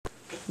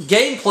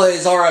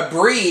Gameplays are a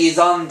breeze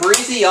on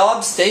Breezy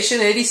Ob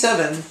Station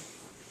 87.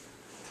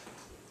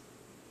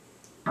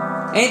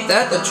 Ain't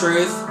that the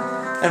truth?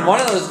 And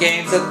one of those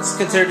games that's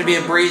considered to be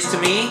a breeze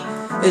to me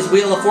is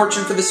Wheel of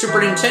Fortune for the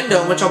Super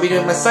Nintendo, in which I'll be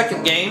doing my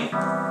second game.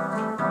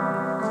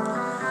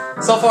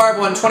 So far I've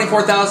won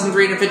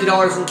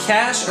 $24,350 in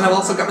cash, and I've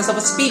also got myself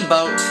a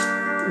Speedboat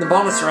in the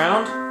bonus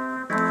round.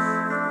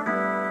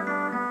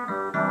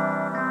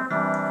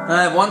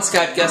 I have one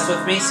Skype guest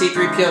with me,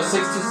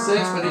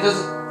 C3PO626, but he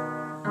doesn't...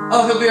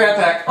 Oh, he'll be right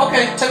back.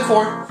 Okay,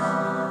 10-4.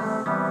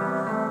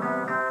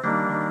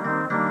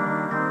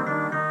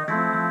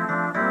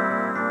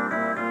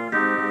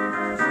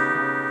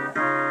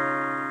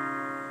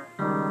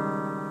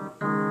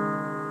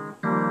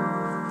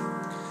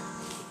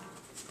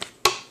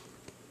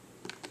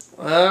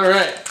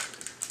 Alright.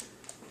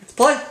 Let's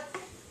play.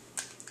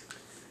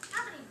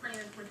 How many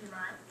players would you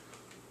like?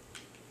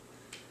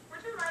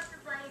 Would you like to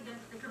play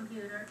against the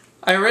computer?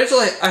 I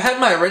had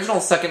my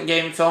original second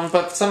game filmed,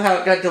 but somehow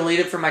it got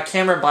deleted from my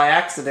camera by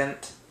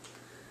accident.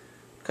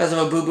 Because of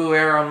a boo-boo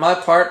error on my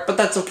part, but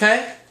that's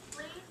okay.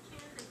 Please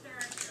choose a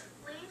character.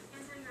 Please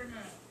enter your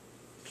name.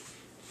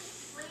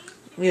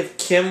 Please We have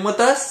Kim with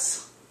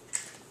us.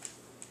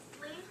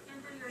 Please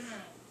enter your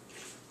name.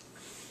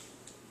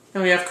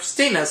 And we have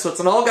Christina, so it's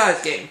an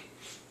all-guys game.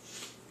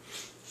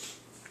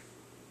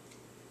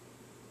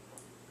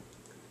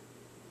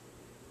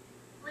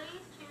 Please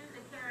choose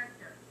a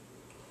character.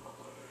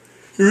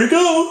 Here we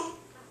go.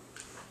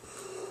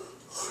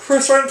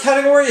 First round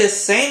category is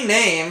same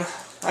name.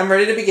 I'm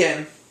ready to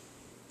begin.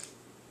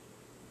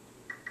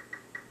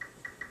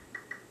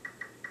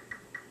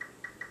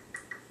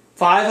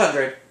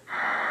 $500.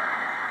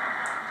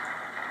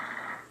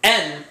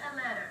 N.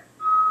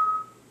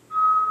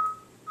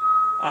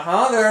 A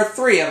letter. There are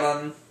 3 of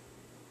them.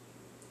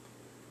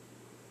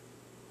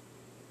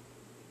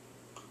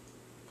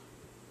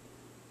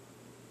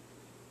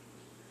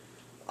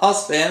 I'll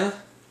spin.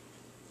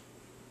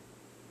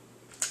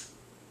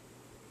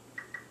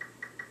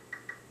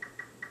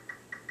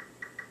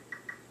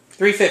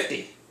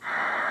 $350.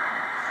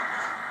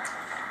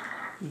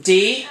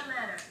 D. A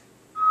letter.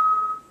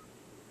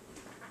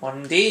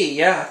 1D,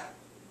 yeah.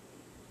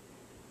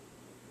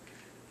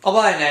 I'll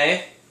buy an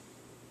A.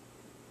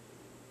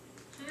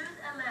 Choose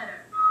a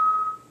letter.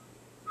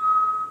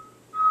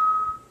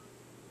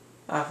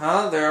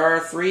 There are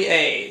 3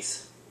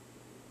 A's.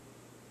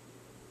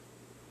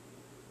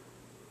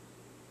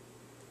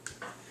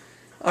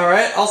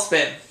 Alright, I'll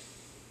spin.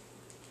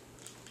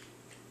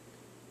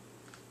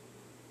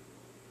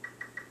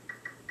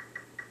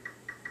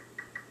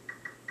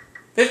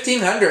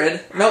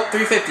 $1,500. Nope,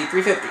 $350.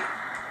 $350. Choose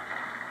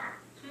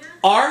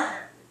R? a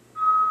letter.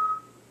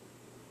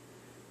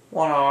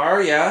 1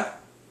 R, yeah.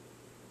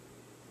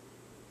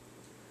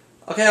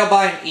 Okay, I'll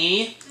buy an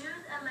E. Choose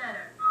a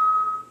letter.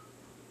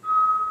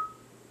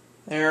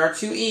 There are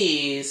 2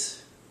 E's.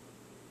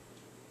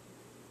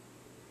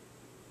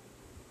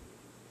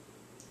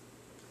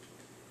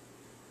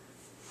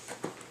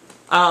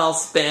 I'll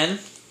spin.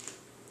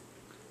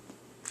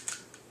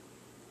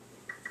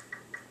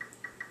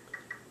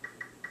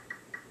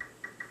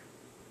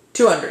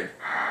 $200.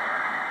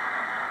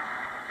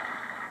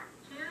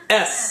 Choose a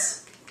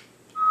S.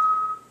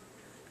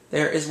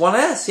 There is 1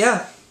 S,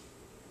 yeah.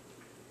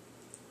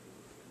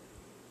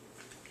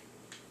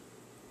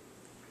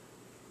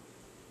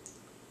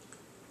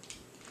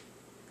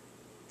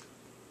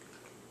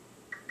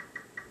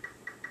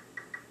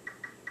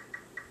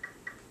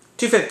 $250.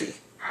 Choose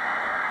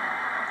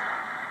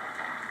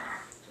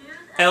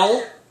a L.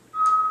 letter.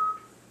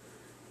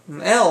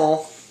 An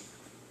L.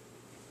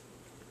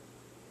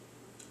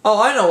 Oh,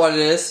 I know what it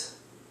is.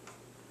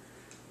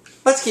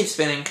 Let's keep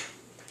spinning.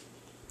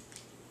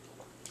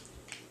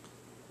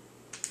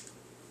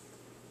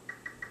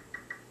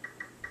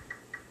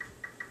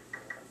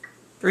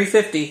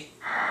 $350.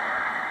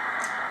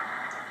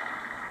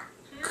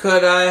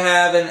 Could I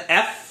have an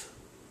F?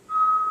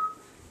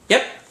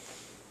 Yep.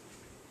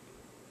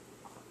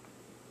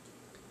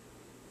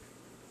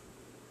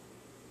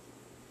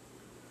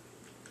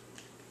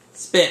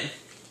 Spin.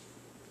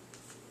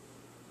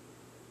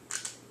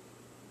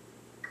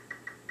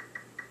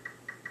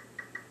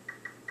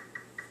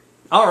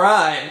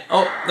 Alright.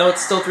 Oh, no,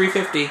 it's still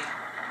 $350. Choose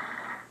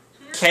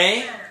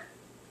K? a letter.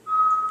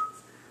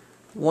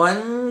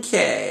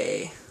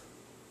 1K.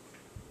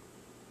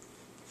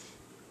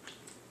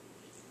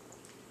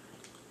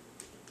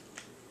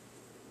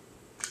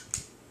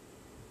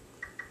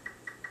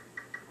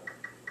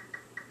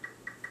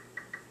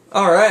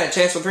 Alright,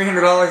 chance for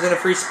 $300 and a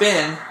free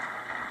spin. Choose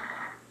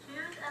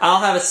a I'll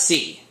have a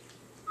C.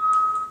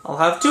 I'll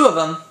have 2 of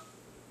them.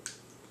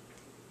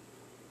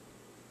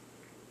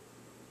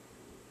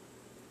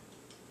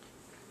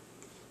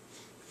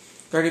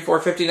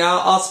 $34.50 now.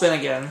 I'll spin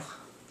again.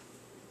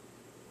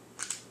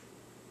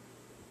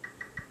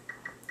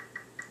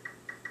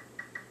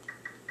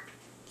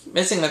 Keep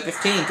missing that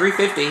 15.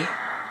 $350.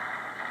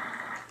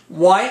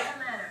 Y. a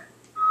letter.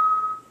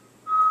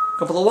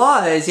 Couple of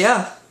Y's,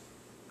 yeah.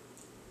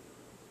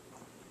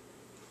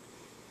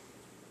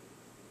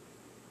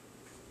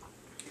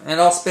 And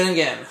I'll spin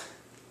again.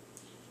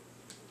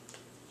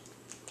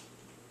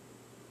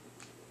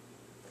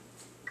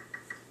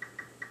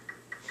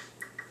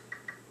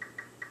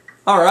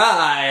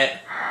 Alright.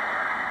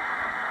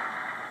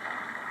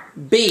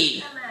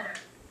 B.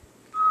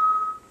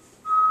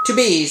 Two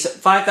B's.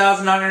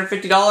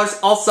 $5,950.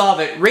 I'll solve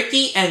it.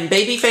 Ricky and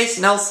Babyface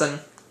Nelson.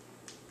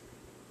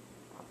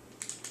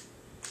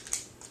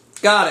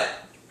 Got it.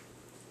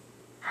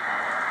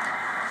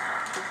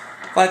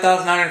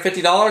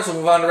 $5,950. We'll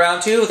move on to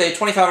round two with a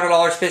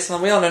 $2,500 space on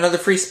the wheel and another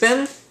free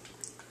spin.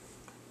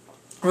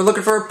 We're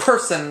looking for a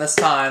person this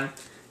time.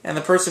 And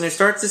the person who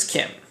starts is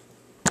Kim.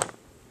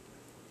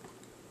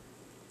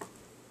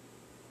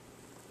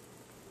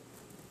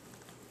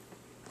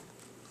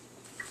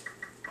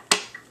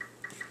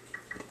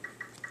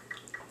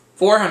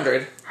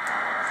 $400.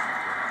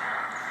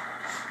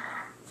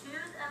 Choose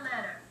a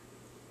letter.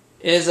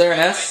 Is there an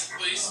S?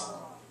 Please.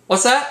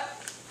 What's that?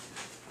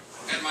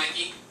 And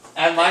Mikey.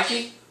 Add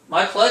Mikey?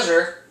 My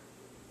pleasure.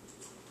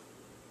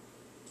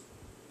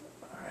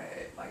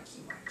 Alright,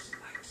 Mikey.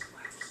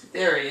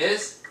 There he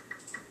is.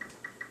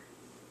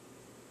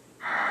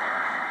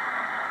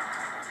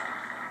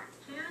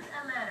 Choose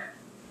a letter.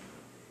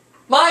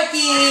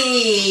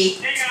 Mikey!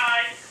 Hey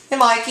guys, Hey,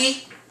 Mikey.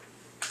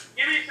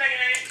 give me a second.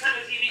 I need to turn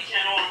the TV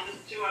channel on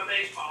to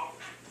baseball.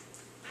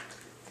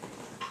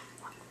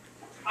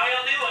 How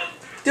y'all doing?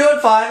 Doing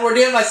fine. We're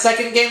doing my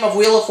second game of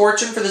Wheel of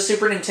Fortune for the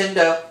Super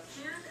Nintendo.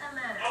 Choose a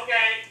letter.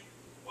 Okay.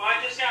 Well,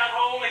 I just got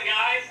home, and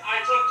guys, I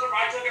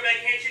took a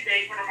vacation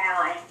day for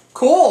tomorrow.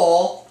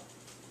 Cool.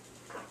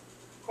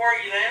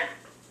 Corey, you there?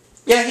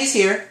 Yeah, he's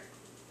here.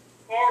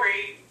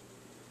 Corey.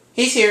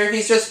 He's here.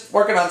 He's just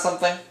working on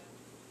something.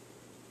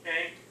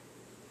 Okay.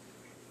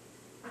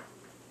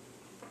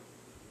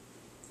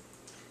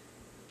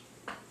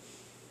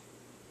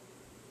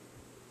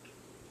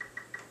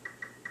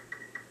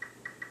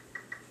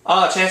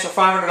 Oh, a chance for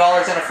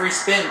 $500 and a free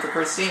spin for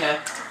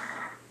Christina.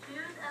 Choose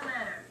a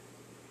letter.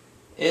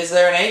 Is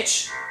there an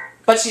H?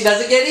 But she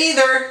doesn't get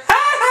either. Ha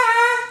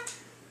ha!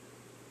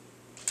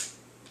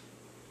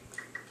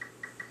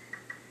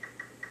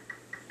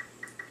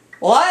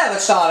 Well, I have a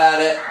shot at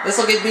it. This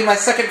will be my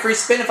second free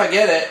spin if I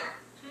get it.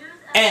 Choose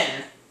a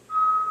N.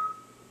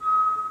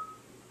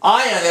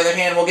 I, on the other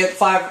hand, will get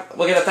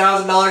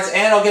 $1,000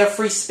 and I'll get a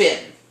free spin.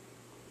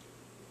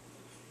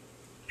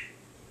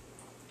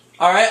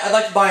 Alright, I'd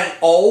like to buy an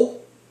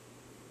O.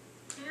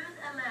 Choose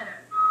a letter.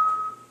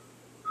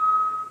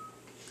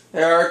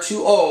 There are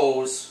two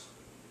O's.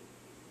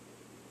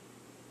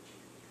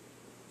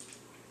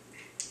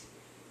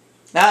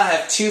 Now I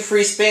have two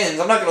free spins.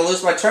 I'm not going to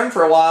lose my turn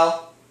for a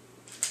while.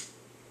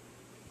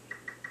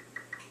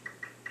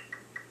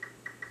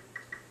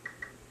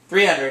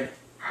 $300.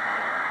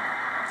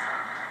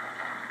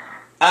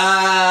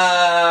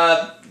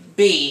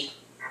 B.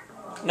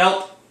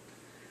 Nope.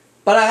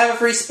 But I have a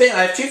free spin.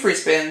 I have two free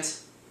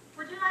spins.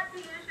 Would you like to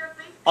use your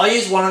free spin? I'll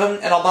use one of them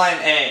and I'll buy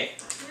an A.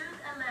 Choose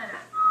a letter.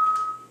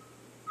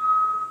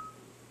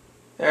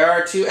 There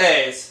are two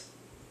A's.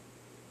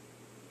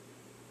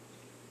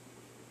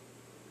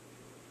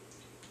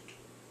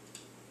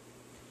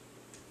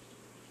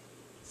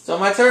 Still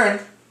my turn.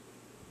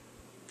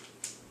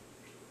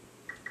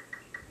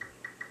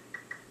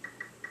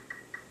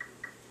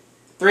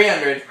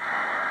 $300.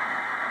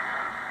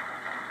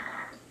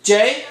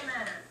 J? Choose a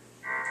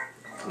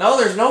letter. No,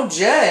 there's no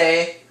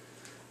J.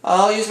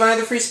 I'll use my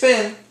other free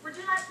spin. Would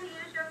you like to use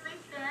your free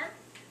spin?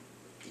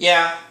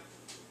 Yeah.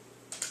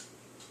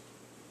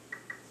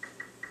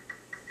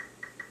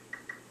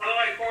 By the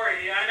way,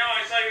 Corey, I know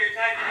I saw your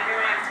tag. Did you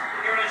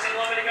hear what I said a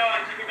little bit ago?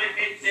 I took a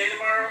vacation day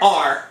tomorrow.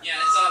 R. Yeah,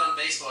 I saw it on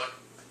Facebook.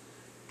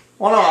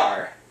 One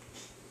R.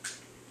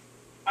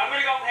 I'm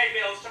gonna go pay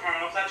bills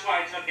tomorrow, so that's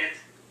why I took it.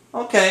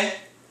 Okay.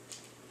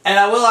 And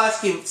I will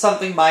ask you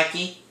something,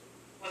 Mikey.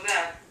 What's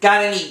that?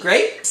 Got any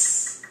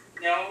grapes?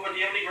 No, but do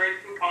you have any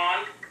great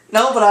coupon?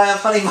 No, but I have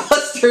honey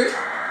mustard.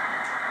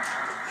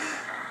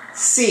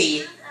 C.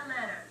 Choose a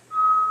letter.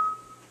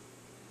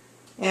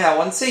 Yeah,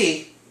 one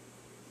C.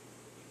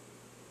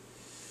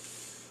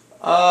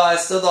 I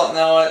still don't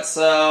know it,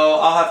 so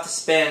I'll have to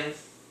spin.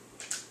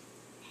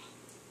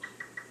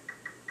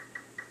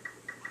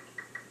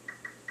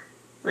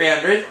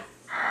 $300.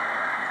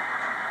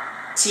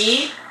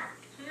 T? Choose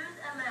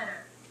a letter.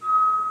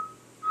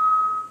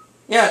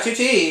 Yeah, two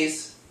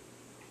T's.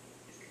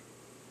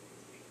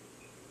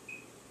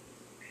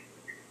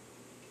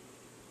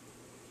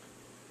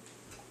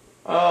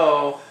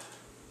 Oh.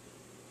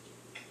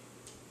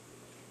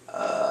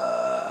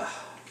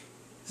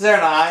 Is there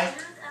an I?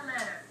 Choose a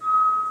letter.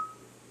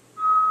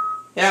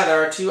 Yeah,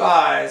 there are two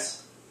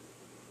I's.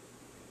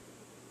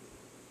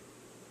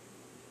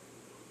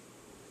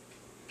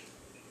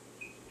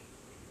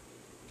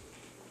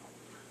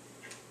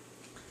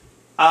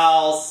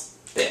 I'll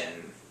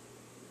spin.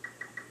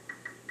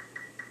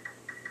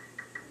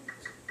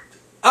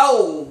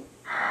 Oh!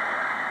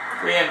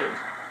 300.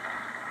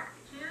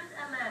 Choose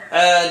a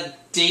letter.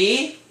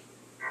 D?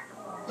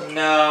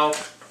 No.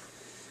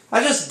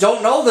 I just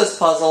don't know this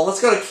puzzle.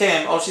 Let's go to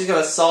Kim. Oh, she's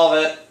gonna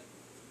solve it.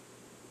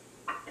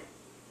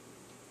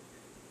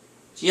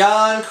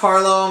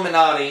 Giancarlo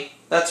Minotti.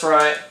 That's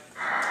right.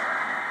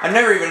 I've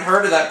never even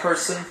heard of that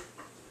person.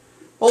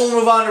 We'll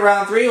move on to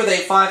round 3 with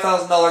a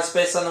 $5,000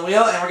 space on the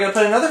wheel, and we're going to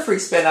put another free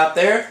spin out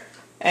there,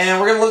 and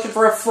we're going to look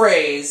for a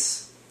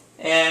phrase.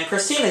 And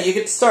Christina, you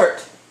get to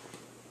start.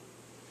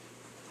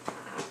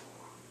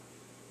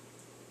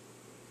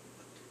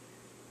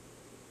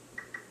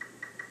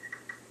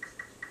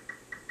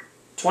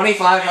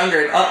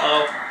 $2,500.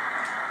 Uh-oh.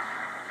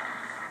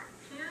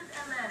 Choose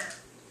a letter.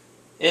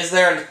 Is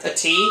there a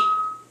T?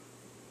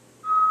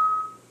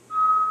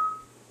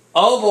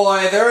 Oh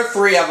boy, there are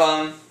 3 of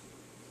them.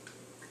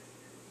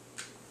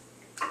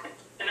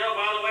 And oh,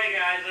 by the way,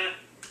 guys,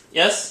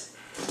 Yes?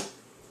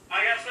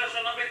 I got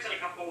Special Olympics in a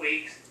couple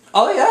weeks.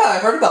 Oh yeah, I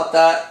heard about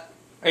that.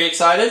 Are you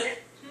excited? Choose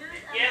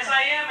a Yes, letter.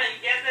 I am,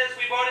 and get this,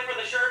 we voted for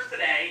the shirts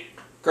today.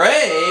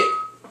 Great.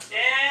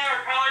 Yeah,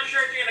 our color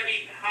shirts are going to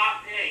be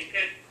hot pink,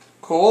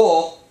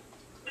 Cool.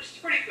 which is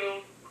pretty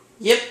cool.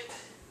 Yep.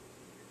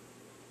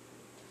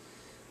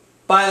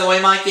 By the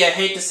way, Mikey, I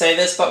hate to say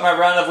this, but my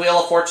run of Wheel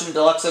of Fortune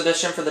Deluxe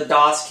Edition for the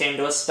DOS came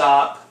to a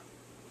stop.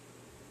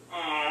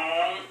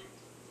 Aww.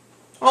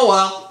 Oh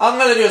well, I'm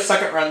gonna do a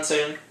second run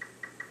soon.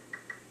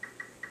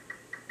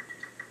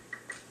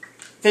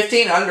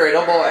 1,500,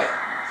 oh boy.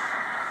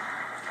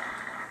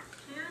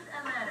 Choose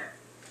a letter.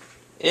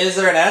 Is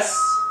there an S?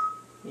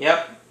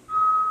 Yep.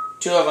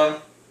 2 of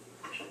them.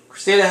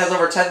 Christina has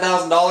over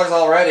 $10,000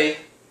 already.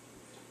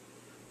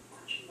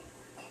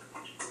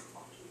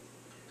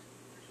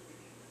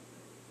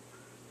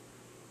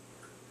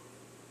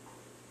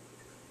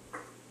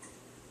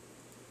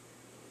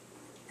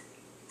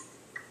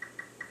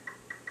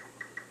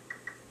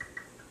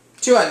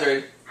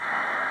 $200. Choose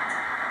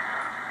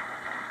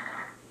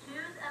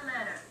a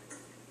letter.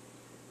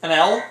 An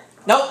L?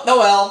 Nope,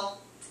 no L.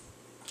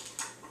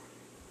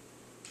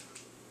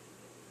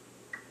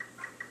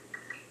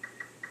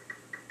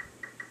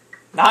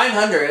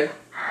 $900.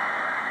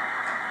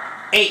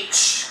 H.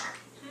 Choose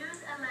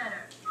a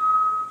letter.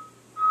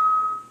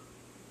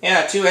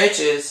 Yeah, 2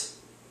 H's.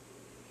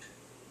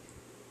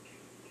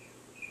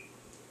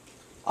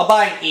 I'll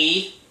buy an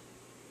E.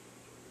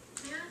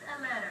 Choose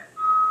a letter.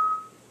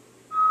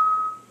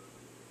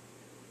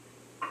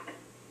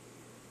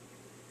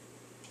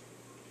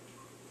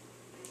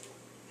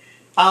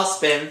 I'll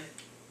spin.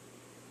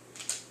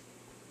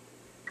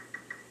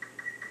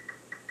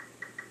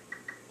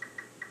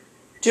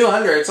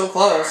 $200, so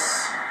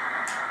close.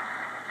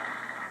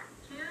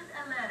 Choose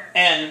a letter.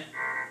 N.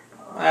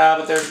 Ah,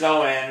 but there's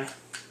no N.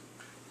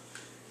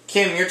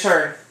 Kim, your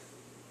turn.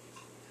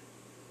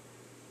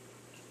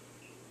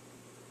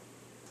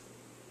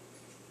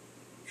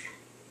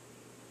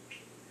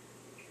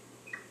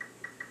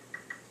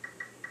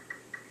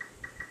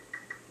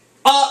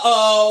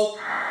 Uh-oh!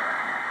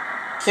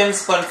 Kim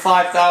spent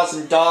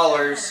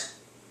 $5,000.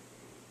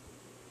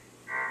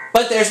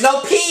 But there's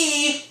no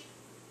P!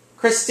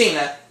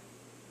 Christina.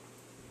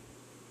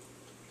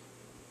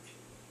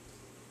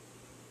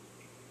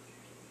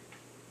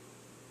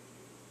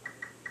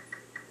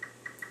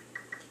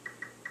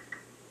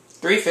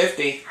 $350.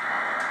 Choose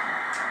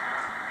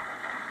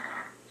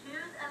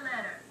a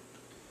letter.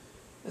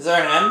 Is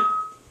there an N?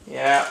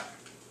 Yeah.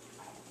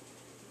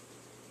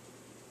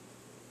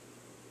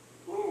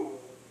 Ooh.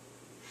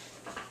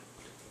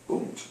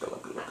 Boom,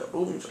 shakalaka,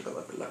 boom,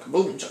 shakalaka,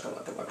 boom,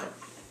 shakalaka.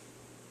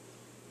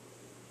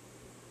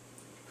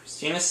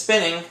 Christina's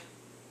spinning.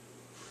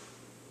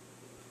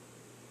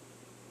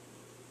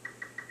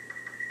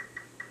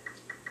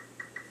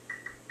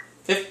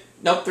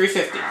 Nope,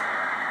 $350. And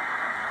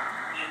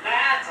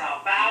that's a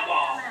foul Choose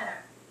ball. a letter.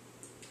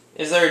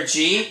 Is there a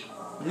G?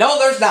 No,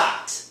 there's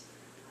not.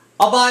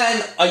 I'll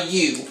buy a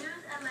U. Choose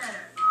a letter.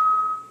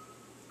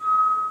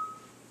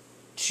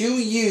 2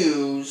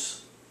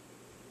 U's.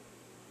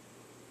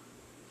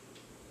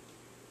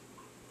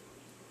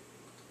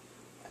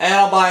 And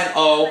I'll buy an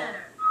O. Letter.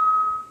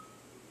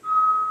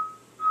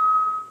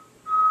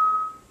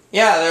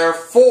 Yeah, there are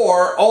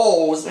 4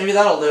 O's. Maybe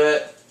that'll do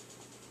it.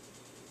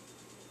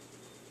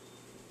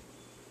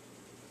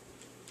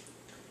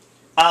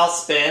 I'll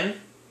spin.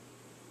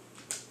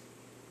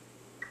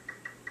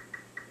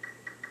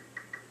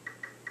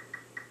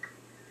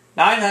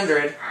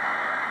 $900.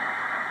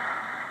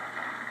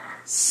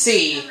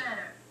 C. Choose a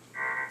letter.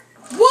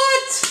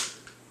 What?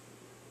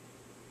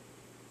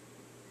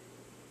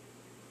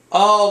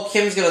 Oh,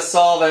 Kim's gonna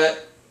solve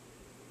it.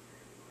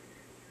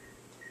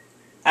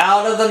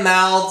 Out of the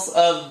mouths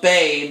of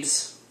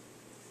babes.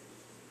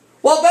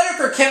 Well, better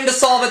for Kim to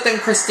solve it than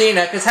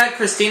Christina, because had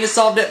Christina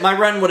solved it, my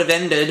run would have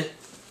ended.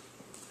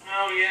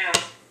 Oh, yeah.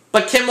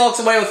 But Kim walks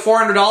away with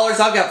 $400,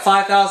 I've got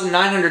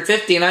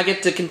 $5,950, and I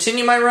get to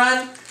continue my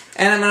run,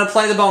 and I'm going to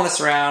play the bonus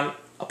round.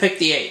 I'll pick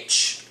the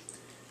H.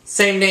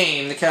 Same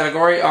name, the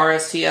category,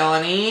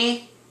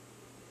 RSTLNE.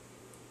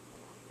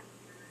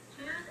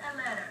 Choose a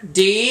letter.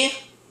 D. Choose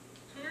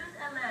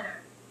a letter.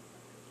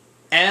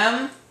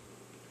 M.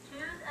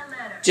 Choose a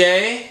letter.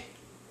 J.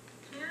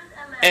 Choose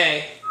a letter.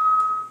 A.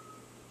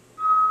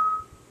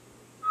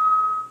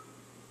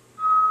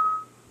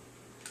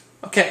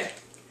 Okay.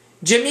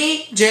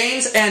 Jimmy,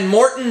 James, and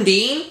Morton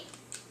Dean.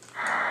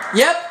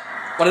 Yep.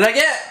 What did I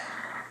get?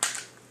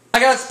 I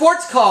got a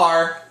sports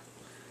car.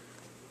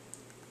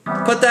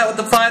 Put that with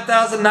the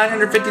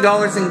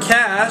 $5,950 in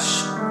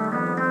cash.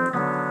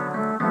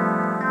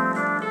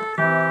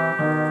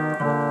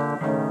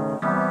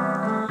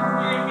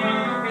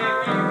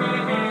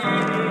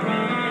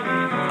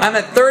 I'm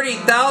at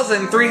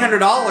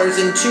 $30,300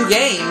 in 2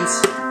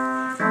 games.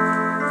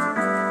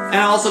 And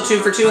also 2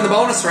 for 2 in the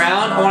bonus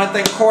round. I want to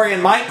thank Corey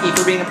and Mikey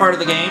for being a part of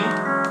the game.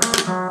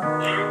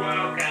 You're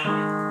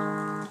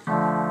welcome.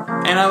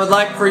 And I would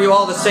like for you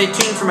all to stay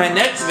tuned for my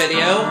next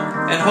video.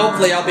 And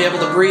hopefully I'll be able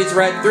to breeze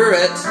right through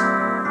it.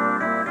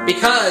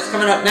 Because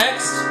coming up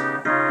next,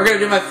 we're going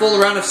to do my full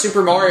round of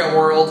Super Mario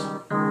World.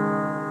 Oh,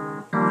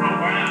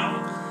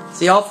 wow.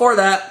 See y'all for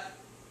that.